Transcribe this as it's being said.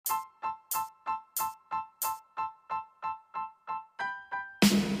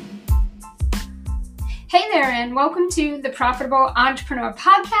Hey there, and welcome to the Profitable Entrepreneur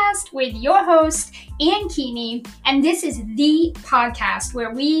Podcast with your host, Ann Keeney. And this is the podcast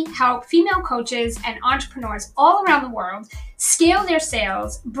where we help female coaches and entrepreneurs all around the world scale their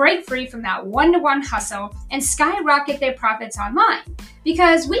sales, break free from that one-to-one hustle, and skyrocket their profits online.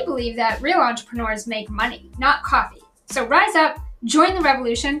 Because we believe that real entrepreneurs make money, not coffee. So rise up, join the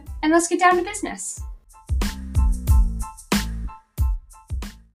revolution, and let's get down to business.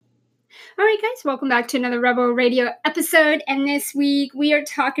 All right, guys, welcome back to another Rebel Radio episode. And this week we are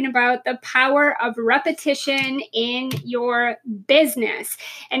talking about the power of repetition in your business.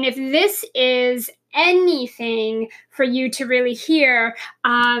 And if this is anything for you to really hear,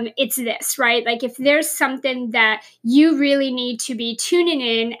 it's this, right? Like if there's something that you really need to be tuning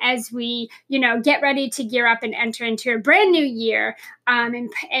in as we, get ready to gear up and enter into a brand new year, and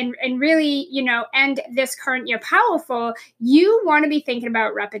really, end this current year powerful, you want to be thinking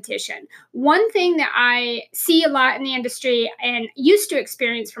about repetition. One thing that I see a lot in the industry and used to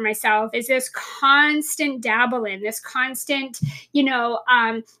experience for myself is this constant dabbling, this constant,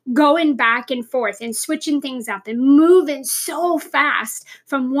 going back and forth and switching things up and moving so fast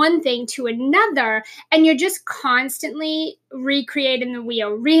from one thing to another. And you're just constantly recreating the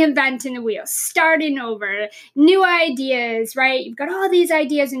wheel, reinventing the wheel, starting over, new ideas, right? You've got all these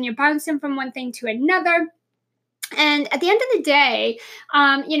ideas and you're bouncing from one thing to another. And at the end of the day,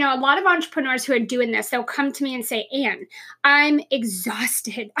 a lot of entrepreneurs who are doing this, they'll come to me and say, Ann, I'm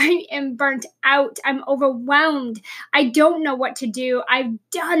exhausted. I am burnt out. I'm overwhelmed. I don't know what to do. I've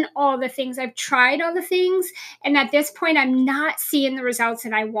done all the things. I've tried all the things. And at this point, I'm not seeing the results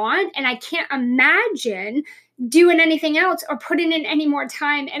that I want. And I can't imagine doing anything else or putting in any more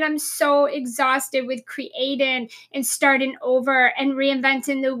time. And I'm so exhausted with creating and starting over and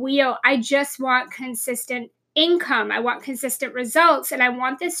reinventing the wheel. I just want consistent income. I want consistent results, and I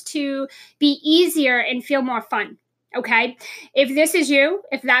want this to be easier and feel more fun. Okay. If this is you,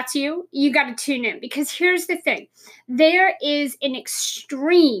 if that's you, you got to tune in, because here's the thing. There is an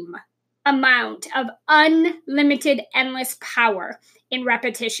extreme amount of unlimited, endless power in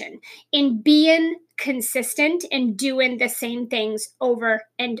repetition, in being consistent and doing the same things over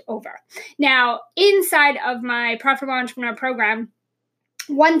and over. Now, inside of my Profitable Entrepreneur program,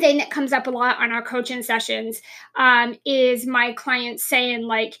 one thing that comes up a lot on our coaching sessions is my clients saying,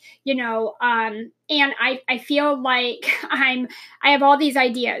 like, and I feel like I have all these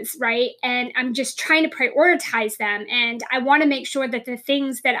ideas, right? And I'm just trying to prioritize them. And I want to make sure that the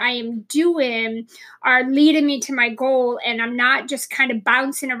things that I am doing are leading me to my goal. And I'm not just kind of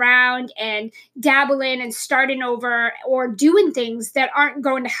bouncing around and dabbling and starting over or doing things that aren't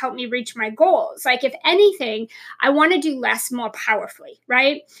going to help me reach my goals. Like, if anything, I want to do less more powerfully,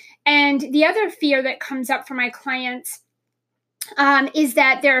 right? And the other fear that comes up for my clients is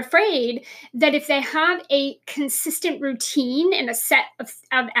that they're afraid that if they have a consistent routine and a set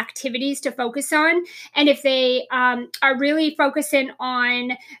of activities to focus on, and if they are really focusing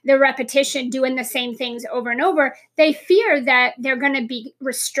on the repetition, doing the same things over and over, they fear that they're going to be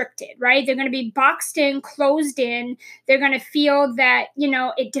restricted, right? They're going to be boxed in, closed in. They're going to feel that,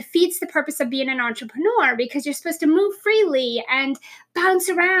 it defeats the purpose of being an entrepreneur, because you're supposed to move freely and bounce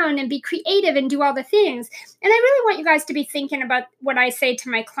around and be creative and do all the things. And I really want you guys to be thinking about what I say to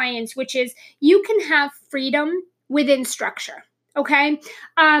my clients, which is you can have freedom within structure, okay?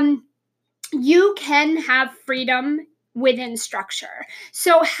 You can have freedom within structure.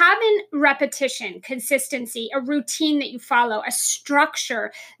 So having repetition, consistency, a routine that you follow, a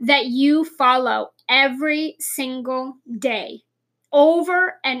structure that you follow every single day,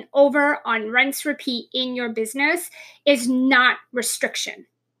 over and over on rinse repeat in your business, is not restriction.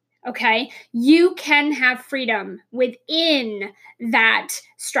 Okay. You can have freedom within that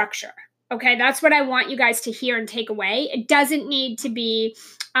structure. Okay. That's what I want you guys to hear and take away. It doesn't need to be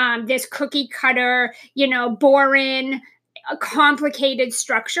this cookie cutter, boring, complicated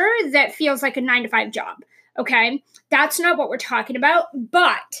structure that feels like a 9-to-5 job. Okay. That's not what we're talking about.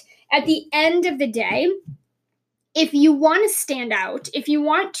 But at the end of the day, if you want to stand out, if you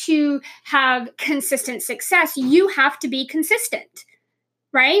want to have consistent success, you have to be consistent,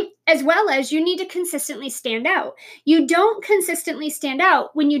 right? As well as you need to consistently stand out. You don't consistently stand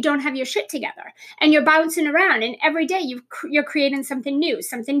out when you don't have your shit together and you're bouncing around, and every day you're creating something new,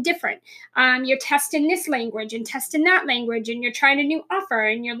 something different. You're testing this language and testing that language, and you're trying a new offer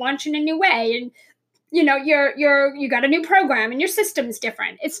and you're launching a new way, and you got a new program and your system's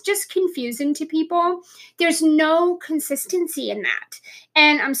different. It's just confusing to people. There's no consistency in that.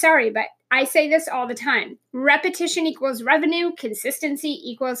 And I'm sorry, but I say this all the time. Repetition equals revenue. Consistency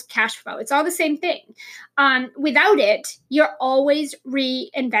equals cash flow. It's all the same thing. Without it, you're always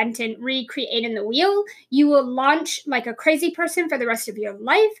reinventing, recreating the wheel. You will launch like a crazy person for the rest of your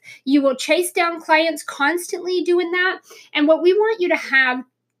life. You will chase down clients constantly doing that. And what we want you to have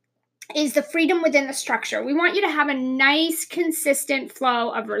is the freedom within the structure. We want you to have a nice, consistent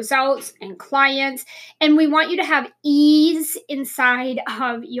flow of results and clients, and we want you to have ease inside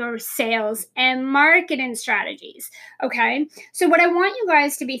of your sales and marketing strategies, okay? So what I want you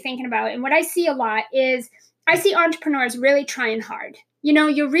guys to be thinking about, and what I see a lot is, I see entrepreneurs really trying hard. You know,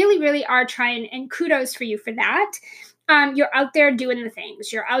 you really, really are trying, and kudos for you for that. You're out there doing the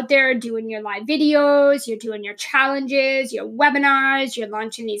things. You're out there doing your live videos, you're doing your challenges, your webinars, you're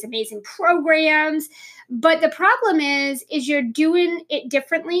launching these amazing programs. But the problem is you're doing it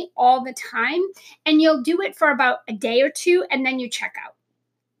differently all the time, and you'll do it for about a day or two, and then you check out.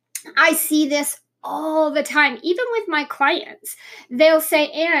 I see this all the time, even with my clients. They'll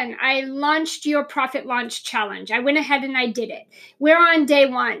say, Ann, I launched your profit launch challenge. I went ahead and I did it. We're on day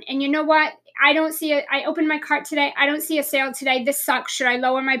one. And you know what? I don't see it. I opened my cart today. I don't see a sale today. This sucks. Should I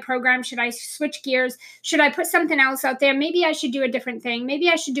lower my program? Should I switch gears? Should I put something else out there? Maybe I should do a different thing. Maybe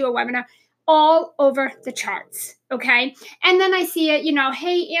I should do a webinar. All over the charts. Okay. And then I see it, you know,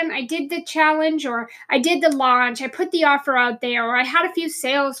 hey, Ann, I did the challenge, or I did the launch. I put the offer out there, or I had a few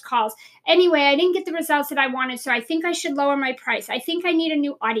sales calls. Anyway, I didn't get the results that I wanted. So I think I should lower my price. I think I need a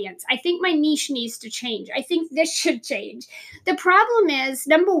new audience. I think my niche needs to change. I think this should change. The problem is,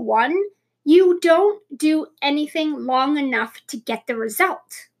 number one, you don't do anything long enough to get the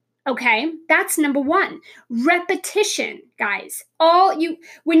result. Okay, that's number one. Repetition, guys.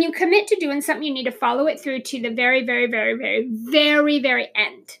 When you commit to doing something, you need to follow it through to the very, very, very, very, very, very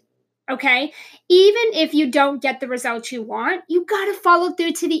end. Okay, even if you don't get the results you want, you got to follow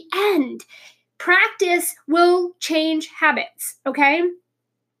through to the end. Practice will change habits. Okay.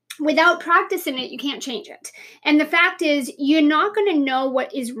 Without practicing it, you can't change it. And the fact is, you're not going to know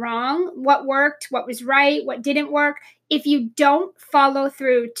what is wrong, what worked, what was right, what didn't work, if you don't follow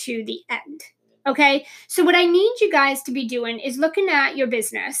through to the end. Okay? So what I need you guys to be doing is looking at your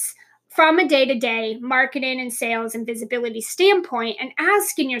business from a day-to-day marketing and sales and visibility standpoint, and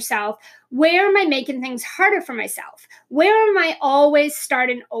asking yourself, where am I making things harder for myself? Where am I always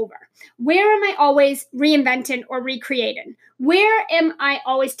starting over? Where am I always reinventing or recreating? Where am I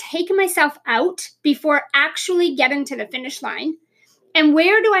always taking myself out before actually getting to the finish line? And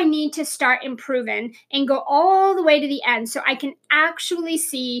where do I need to start improving and go all the way to the end so I can actually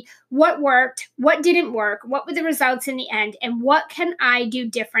see what worked, what didn't work, what were the results in the end, and what can I do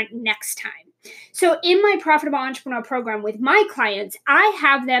different next time? So in my Profitable Entrepreneur program with my clients, I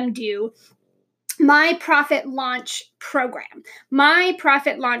have them do my profit launch program, my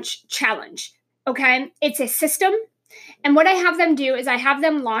profit launch challenge. Okay, it's a system. And what I have them do is I have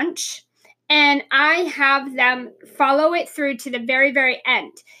them launch, and I have them follow it through to the very, very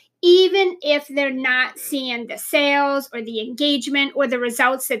end. Even if they're not seeing the sales or the engagement or the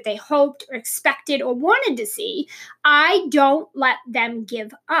results that they hoped or expected or wanted to see, I don't let them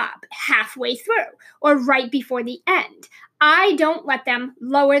give up halfway through or right before the end. I don't let them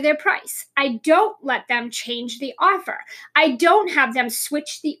lower their price. I don't let them change the offer. I don't have them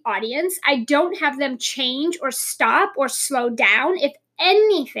switch the audience. I don't have them change or stop or slow down. If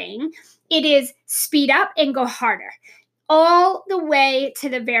anything, it is speed up and go harder all the way to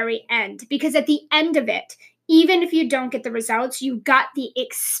the very end. Because at the end of it, even if you don't get the results, you got the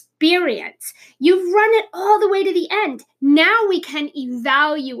experience. You've run it all the way to the end. Now we can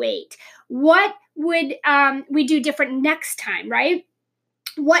evaluate what would we do different next time, right?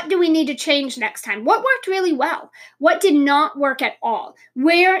 What do we need to change next time? What worked really well? What did not work at all?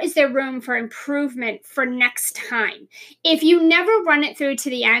 Where is there room for improvement for next time? If you never run it through to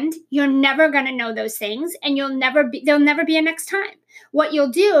the end, you're never going to know those things, and there'll never be a next time. What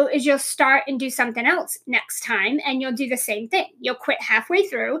you'll do is you'll start and do something else next time, and you'll do the same thing. You'll quit halfway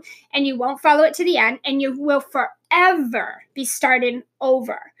through, and you won't follow it to the end, and you will forever be starting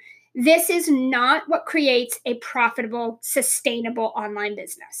over. This is not what creates a profitable, sustainable online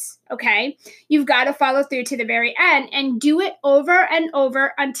business, okay? You've got to follow through to the very end and do it over and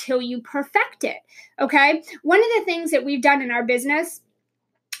over until you perfect it, okay? One of the things that we've done in our business,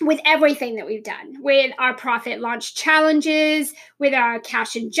 with everything that we've done, with our profit launch challenges, with our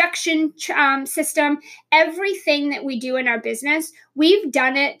cash injection system, everything that we do in our business, we've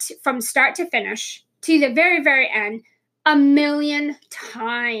done it from start to finish to the very, very end 1,000,000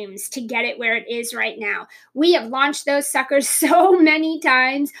 times to get it where it is right now. We have launched those suckers so many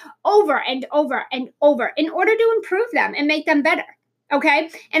times over and over and over in order to improve them and make them better. Okay.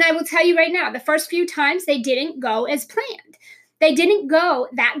 And I will tell you right now, the first few times they didn't go as planned. They didn't go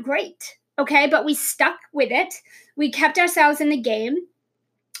that great. Okay. But we stuck with it. We kept ourselves in the game.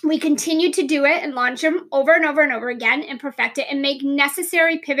 We continued to do it and launch them over and over and over again and perfect it and make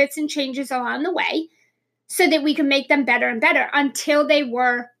necessary pivots and changes along the way so that we can make them better and better until they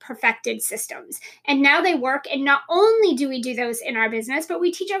were perfected systems. And now they work. And not only do we do those in our business, but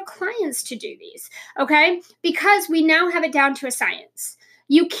we teach our clients to do these, okay? Because we now have it down to a science.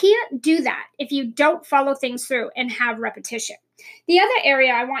 You can't do that if you don't follow things through and have repetition. The other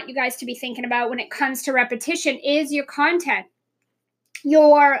area I want you guys to be thinking about when it comes to repetition is your content,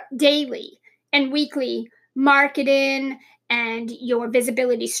 your daily and weekly marketing and your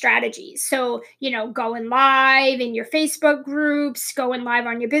visibility strategies. So, going live in your Facebook groups, going live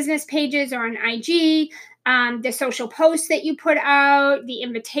on your business pages or on IG, the social posts that you put out, the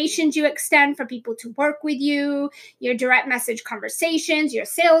invitations you extend for people to work with you, your direct message conversations, your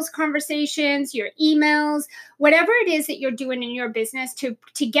sales conversations, your emails, whatever it is that you're doing in your business to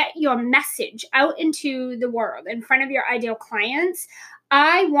get your message out into the world in front of your ideal clients.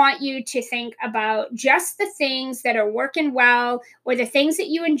 I want you to think about just the things that are working well or the things that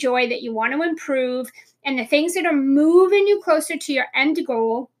you enjoy that you want to improve and the things that are moving you closer to your end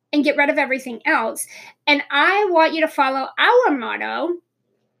goal and get rid of everything else. And I want you to follow our motto,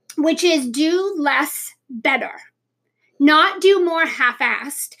 which is do less better, not do more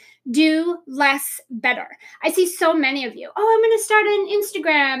half-assed. Do less better. I see so many of you. Oh, I'm going to start an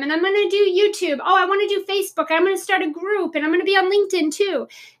Instagram and I'm going to do YouTube. Oh, I want to do Facebook. I'm going to start a group and I'm going to be on LinkedIn too.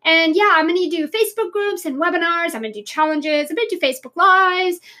 And yeah, I'm going to do Facebook groups and webinars. I'm going to do challenges. I'm going to do Facebook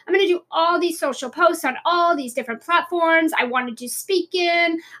Lives. I'm going to do all these social posts on all these different platforms. I want to do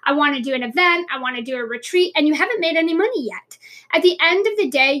speaking. I want to do an event. I want to do a retreat. And you haven't made any money yet. At the end of the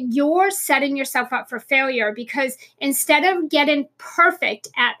day, you're setting yourself up for failure because instead of getting perfect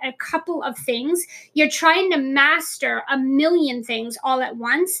at a couple of things, you're trying to master a million things all at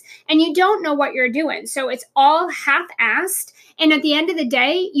once, and you don't know what you're doing. So it's all half-assed, and at the end of the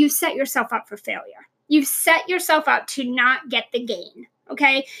day, you've set yourself up for failure. You've set yourself up to not get the gain.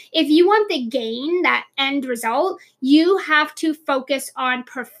 Okay. If you want the gain, that end result, you have to focus on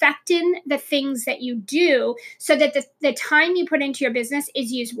perfecting the things that you do so that the time you put into your business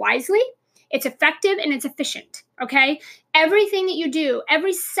is used wisely, it's effective, and it's efficient. Okay. Everything that you do,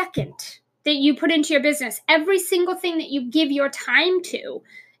 every second that you put into your business, every single thing that you give your time to,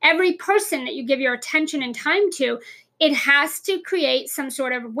 every person that you give your attention and time to, it has to create some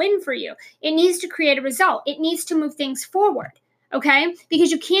sort of win for you. It needs to create a result. It needs to move things forward. Okay?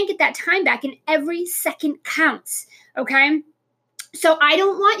 Because you can't get that time back, and every second counts. Okay? So I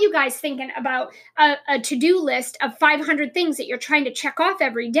don't want you guys thinking about a to-do list of 500 things that you're trying to check off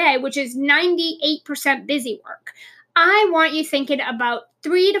every day, which is 98% busy work. I want you thinking about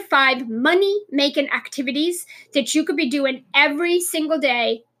 3 to 5 money-making activities that you could be doing every single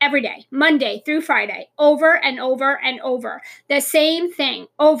day, every day, Monday through Friday, over and over and over. The same thing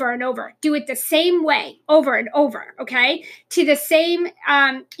over and over. Do it the same way over and over, okay? To the same,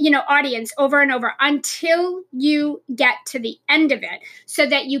 audience over and over until you get to the end of it so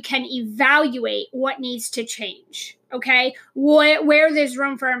that you can evaluate what needs to change. Okay, where there's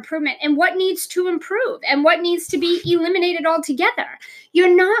room for improvement and what needs to improve and what needs to be eliminated altogether.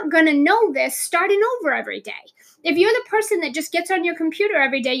 You're not going to know this starting over every day. If you're the person that just gets on your computer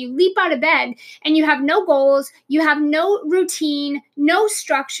every day, you leap out of bed and you have no goals, you have no routine, no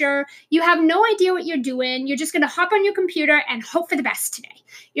structure, you have no idea what you're doing, you're just going to hop on your computer and hope for the best today.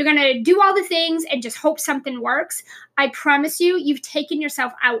 You're going to do all the things and just hope something works. I promise you, you've taken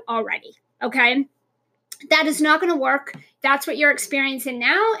yourself out already, okay? That is not going to work. That's what you're experiencing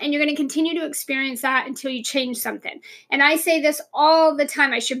now, and you're going to continue to experience that until you change something. And I say this all the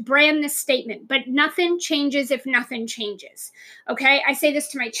time. I should brand this statement, but nothing changes if nothing changes. Okay? I say this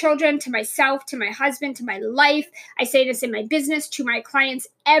to my children, to myself, to my husband, to my life. I say this in my business, to my clients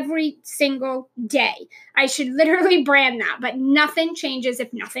every single day. I should literally brand that, but nothing changes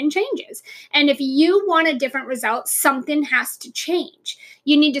if nothing changes. And if you want a different result, something has to change.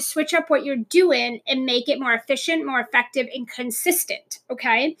 You need to switch up what you're doing and make it more efficient, more effective, and consistent.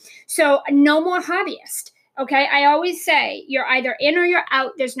 Okay. So no more hobbyist. Okay. I always say you're either in or you're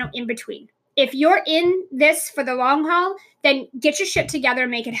out. There's no in between. If you're in this for the long haul, then get your shit together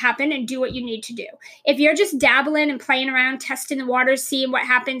and make it happen and do what you need to do. If you're just dabbling and playing around, testing the waters, seeing what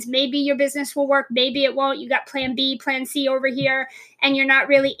happens, maybe your business will work, maybe it won't. You got plan B, plan C over here, and you're not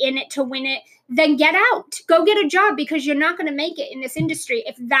really in it to win it, then get out. Go get a job because you're not going to make it in this industry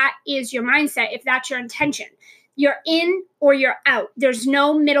if that is your mindset, if that's your intention. You're in or you're out. There's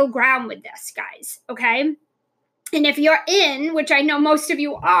no middle ground with this, guys, okay? And if you're in, which I know most of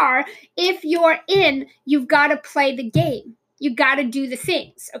you are, if you're in, you've got to play the game. You got to do the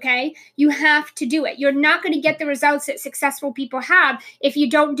things, okay? You have to do it. You're not going to get the results that successful people have if you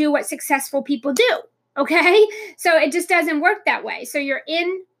don't do what successful people do, okay? So it just doesn't work that way. So you're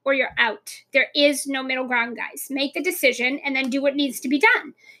in or you're out. There is no middle ground, guys. Make the decision and then do what needs to be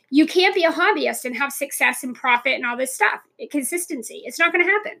done. You can't be a hobbyist and have success and profit and all this stuff. Consistency. It's not going to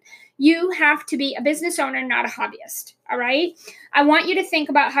happen. You have to be a business owner, not a hobbyist. All right. I want you to think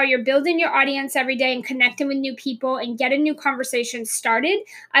about how you're building your audience every day and connecting with new people and getting new conversations started.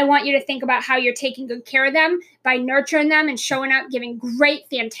 I want you to think about how you're taking good care of them by nurturing them and showing up, giving great,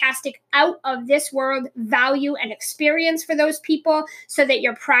 fantastic, out of this world value and experience for those people so that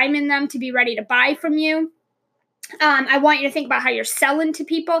you're priming them to be ready to buy from you. I want you to think about how you're selling to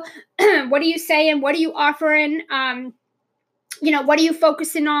people. What are you saying? What are you offering? What are you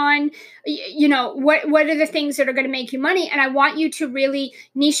focusing on? What are the things that are going to make you money? And I want you to really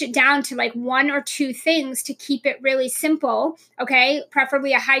niche it down to like one or two things to keep it really simple. Okay.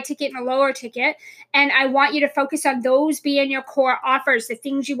 Preferably a high ticket and a lower ticket. And I want you to focus on those being your core offers, the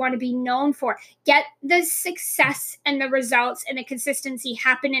things you want to be known for. Get the success and the results and the consistency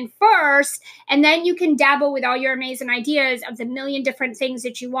happening first. And then you can dabble with all your amazing ideas of the million different things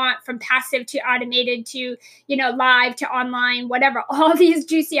that you want, from passive to automated to, live to online, whatever, all these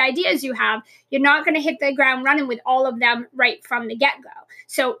juicy ideas you have. You're not going to hit the ground running with all of them right from the get-go.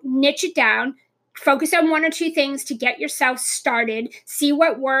 So niche it down. Focus on one or two things to get yourself started. See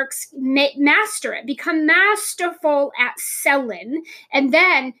what works. Master it. Become masterful at selling. And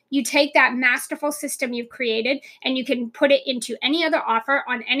then you take that masterful system you've created and you can put it into any other offer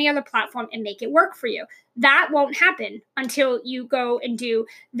on any other platform and make it work for you. That won't happen until you go and do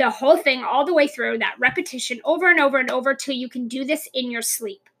the whole thing all the way through, that repetition over and over and over till you can do this in your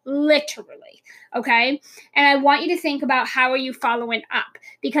sleep. Literally. Okay. And I want you to think about how are you following up,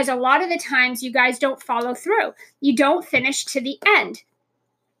 because a lot of the times you guys don't follow through. You don't finish to the end.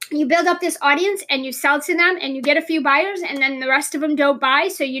 You build up this audience and you sell to them and you get a few buyers and then the rest of them don't buy.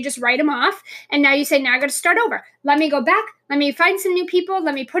 So you just write them off. And now you say, now I got to start over. Let me go back. Let me find some new people.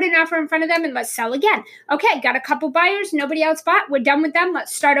 Let me put an offer in front of them and let's sell again. Okay, got a couple buyers. Nobody else bought. We're done with them.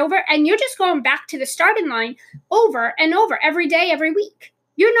 Let's start over. And you're just going back to the starting line over and over every day, every week.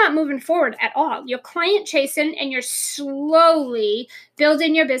 You're not moving forward at all. You're client chasing and you're slowly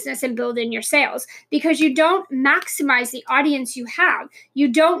building your business and building your sales because you don't maximize the audience you have. You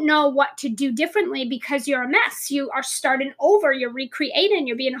don't know what to do differently because you're a mess. You are starting over. You're recreating.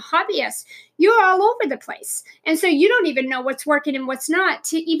 You're being a hobbyist. You're all over the place. And so you don't even know what's working and what's not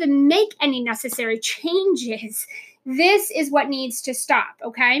to even make any necessary changes. This is what needs to stop,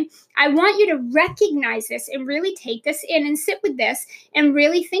 okay? I want you to recognize this and really take this in and sit with this and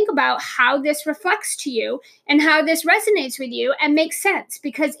really think about how this reflects to you and how this resonates with you and makes sense.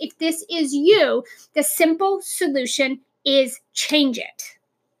 Because if this is you, the simple solution is change it.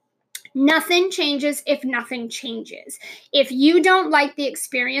 Nothing changes if nothing changes. If you don't like the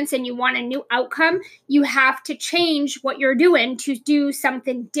experience and you want a new outcome, you have to change what you're doing to do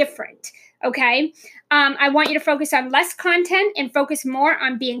something different. Okay. I want you to focus on less content and focus more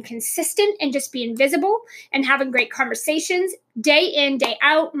on being consistent and just being visible and having great conversations day in, day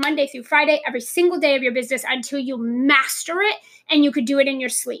out, Monday through Friday, every single day of your business until you master it and you could do it in your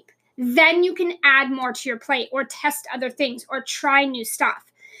sleep. Then you can add more to your plate or test other things or try new stuff.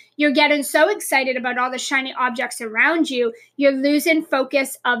 You're getting so excited about all the shiny objects around you, you're losing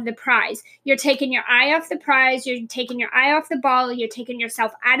focus of the prize. You're taking your eye off the prize. You're taking your eye off the ball. You're taking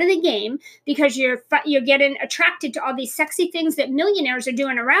yourself out of the game because you're getting attracted to all these sexy things that millionaires are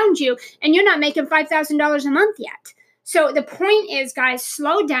doing around you, and you're not making $5,000 a month yet. So the point is, guys,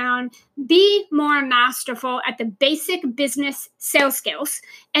 slow down, be more masterful at the basic business sales skills,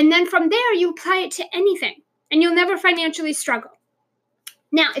 and then from there, you apply it to anything, and you'll never financially struggle.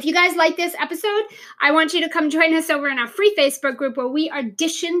 Now, if you guys like this episode, I want you to come join us over in our free Facebook group where we are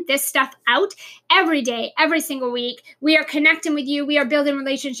dishing this stuff out every day, every single week. We are connecting with you. We are building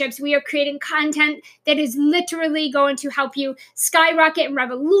relationships. We are creating content that is literally going to help you skyrocket and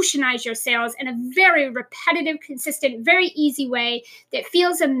revolutionize your sales in a very repetitive, consistent, very easy way that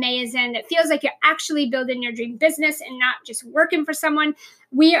feels amazing, that feels like you're actually building your dream business and not just working for someone.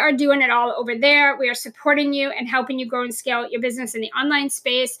 We are doing it all over there. We are supporting you and helping you grow and scale your business in the online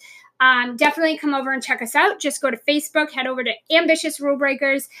space. definitely come over and check us out. Just go to Facebook, head over to Ambitious Rule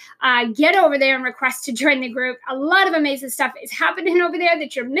Breakers, get over there and request to join the group. A lot of amazing stuff is happening over there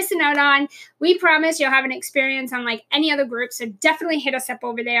that you're missing out on. We promise you'll have an experience unlike any other group, so definitely hit us up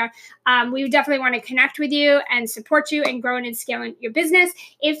over there. We definitely want to connect with you and support you in growing and scaling your business.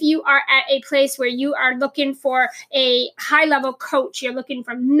 If you are at a place where you are looking for a high-level coach, you're looking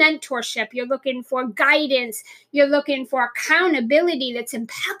for mentorship, you're looking for guidance, you're looking for accountability that's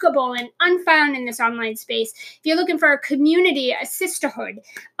impeccable and unfound in this online space, if you're looking for a community, a sisterhood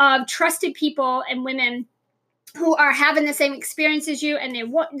of trusted people and women who are having the same experience as you, and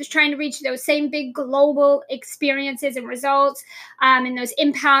they're trying to reach those same big global experiences and results and those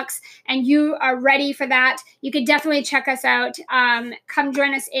impacts, and you are ready for that, you could definitely check us out. Come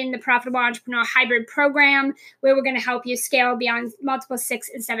join us in the Profitable Entrepreneur Hybrid Program, where we're going to help you scale beyond multiple 6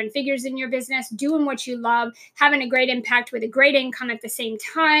 and 7 figures in your business, doing what you love, having a great impact with a great income at the same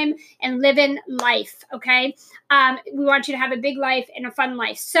time, and living life, okay? We want you to have a big life and a fun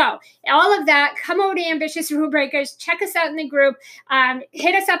life. So all of that, come over to Ambitious Rule Breakers, check us out in the group,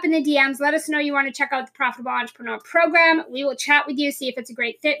 hit us up in the DMs, let us know you want to check out the Profitable Entrepreneur Program. We will chat with you, see if it's a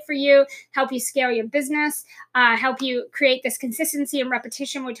great fit for you, help you scale your business, help you create this consistency and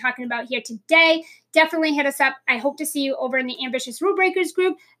repetition we're talking about here today. Definitely hit us up. I hope to see you over in the Ambitious Rule Breakers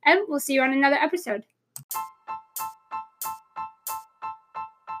group, and we'll see you on another episode.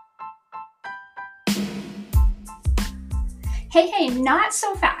 Hey, not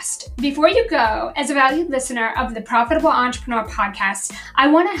so fast. Before you go, as a valued listener of the Profitable Entrepreneur Podcast, I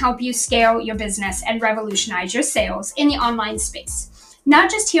want to help you scale your business and revolutionize your sales in the online space. Not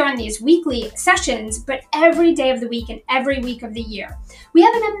just here on these weekly sessions, but every day of the week and every week of the year. We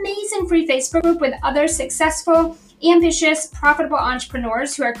have an amazing free Facebook group with other successful, ambitious, profitable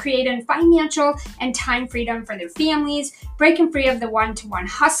entrepreneurs who are creating financial and time freedom for their families, breaking free of the one-to-one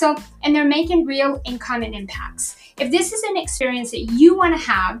hustle, and they're making real income and impacts. If this is an experience that you want to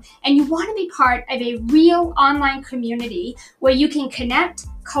have and you want to be part of a real online community where you can connect,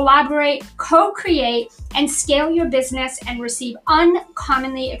 collaborate, co-create, and scale your business and receive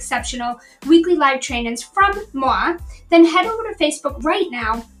uncommonly exceptional weekly live trainings from moi, then head over to Facebook right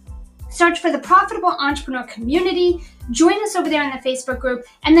now. Search for the Profitable Entrepreneur Community, join us over there in the Facebook group,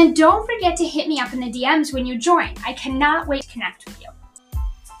 and then don't forget to hit me up in the DMs when you join. I cannot wait to connect with you.